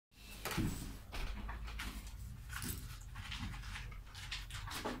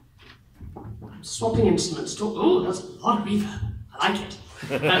Swapping instruments. Oh, that's a lot of reverb. I like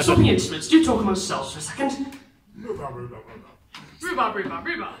it. Swapping instruments. Do talk amongst yourselves for a second. Rhubarb, rhubarb, rhubarb. Rhubarb, rhubarb,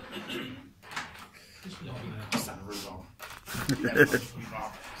 rhubarb.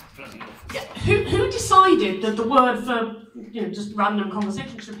 Yeah, who decided that the word for, you know, just random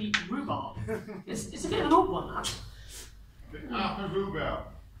conversation should be rhubarb? It's a bit of an odd one, that. Arthur Rhubarb.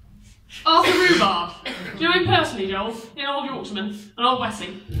 Arthur Rhubarb. Do you know him personally, Joel? An old Yorkshireman, an old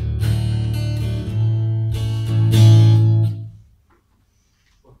Wessie.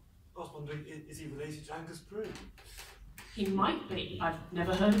 Well, I was wondering, is he related to Angus Prue? He might be. I've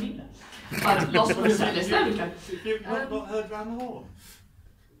never heard of either. I've lost what I said. There we go. You've not heard round the horn?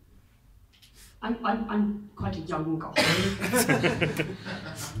 I'm quite a young goth.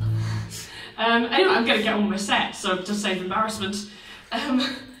 Anyway, I'm going to get on with my set, so to save embarrassment,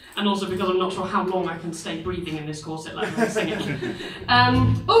 and also because I'm not sure how long I can stay breathing in this corset like I'm singing.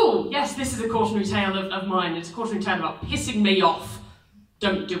 Oh, yes, this is a cautionary tale of mine. It's a cautionary tale about pissing me off.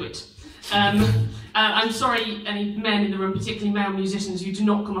 Don't do it. I'm sorry, any men in the room, particularly male musicians, you do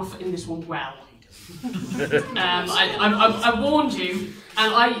not come off in this one well. I warned you,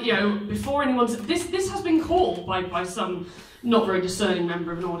 and you know, before anyone's this has been called by some not very discerning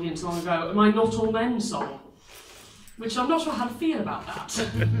member of an audience long ago, "Am I Not All Men" song, which I'm not sure how to feel about that.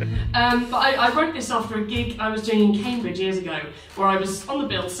 But I wrote this after a gig I was doing in Cambridge years ago, where I was on the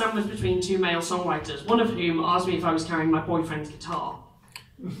bill sandwiched between two male songwriters, one of whom asked me if I was carrying my boyfriend's guitar.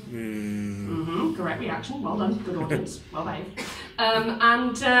 Correct reaction, well done, good audience, well behaved.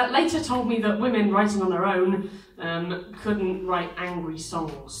 And later told me that women writing on their own couldn't write angry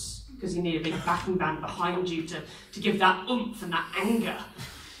songs because you need a big backing band behind you to give that oomph and that anger.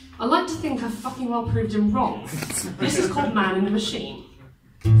 I like to think I've fucking well proved him wrong. This is called Man in the Machine.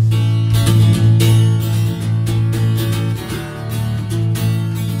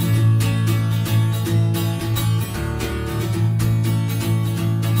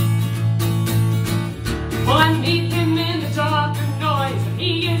 Well, I meet him in the dark and noise, and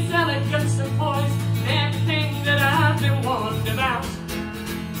he is elegance and poise, and everything that I've been warned about.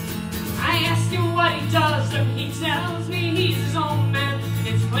 I ask him what he does, and he tells me he's his own man.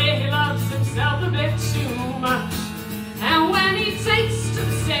 It's clear he loves himself a bit too much. And when he takes to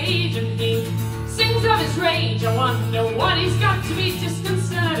the stage and he sings of his rage, I wonder what he's got to be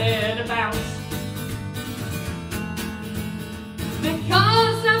disconcerted about.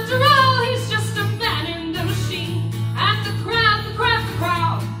 Because after all, he's just a man in the machine. And the crowd,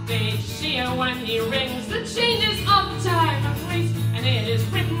 they cheer when he rings. The changes of time and place, and it is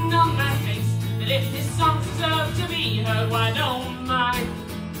written on my face that if this song deserves to be heard, why don't mind?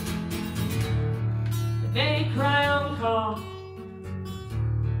 They cry encore,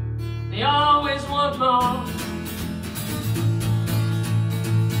 they always want more.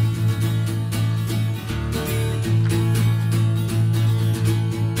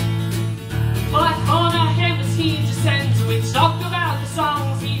 Well, I corner him as he descends. We talk about the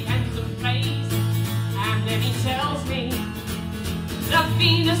songs he pens and plays, and then he tells me that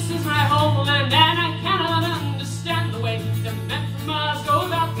Venus is my homeland, and I cannot understand the way the men from Mars go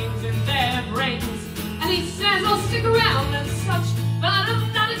about things in their brains. And he says I'll stick around and such, but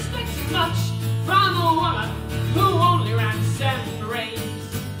I'm not expecting much from a woman who only rants and raves.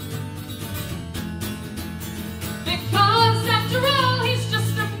 Because after all, he's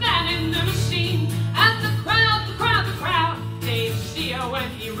just a man in the machine. And the crowd, they cheer when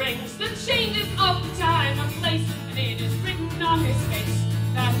he rings. The changes of time and place, and it is written on his face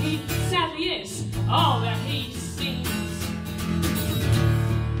that he sadly is all that he seems.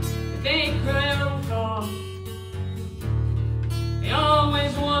 They cry encore, they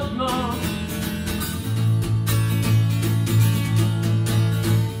always want more.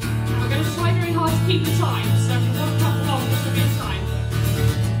 We're going to try very hard to keep the time, so if you want to cut along, this will be time.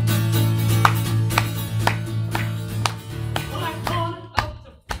 Well, I cornered up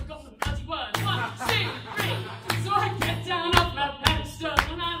the forgotten bloody word. 1, 2, 3. So I get down off my pedestal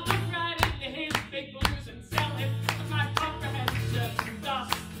and I look right into his big blues and tell him of my comprehension thus.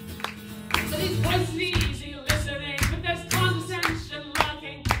 That his voice is easy listening, but there's condescension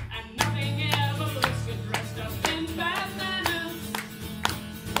lurking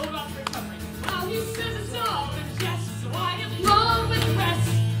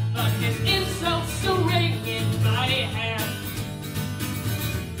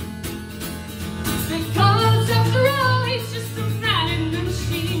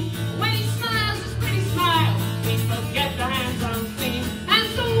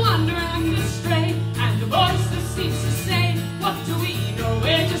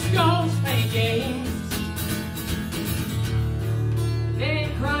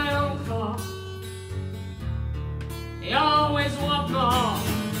what more?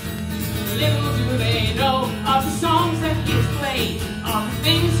 Little do they know of the songs that he has played, of the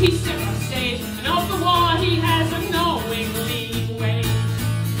things he said.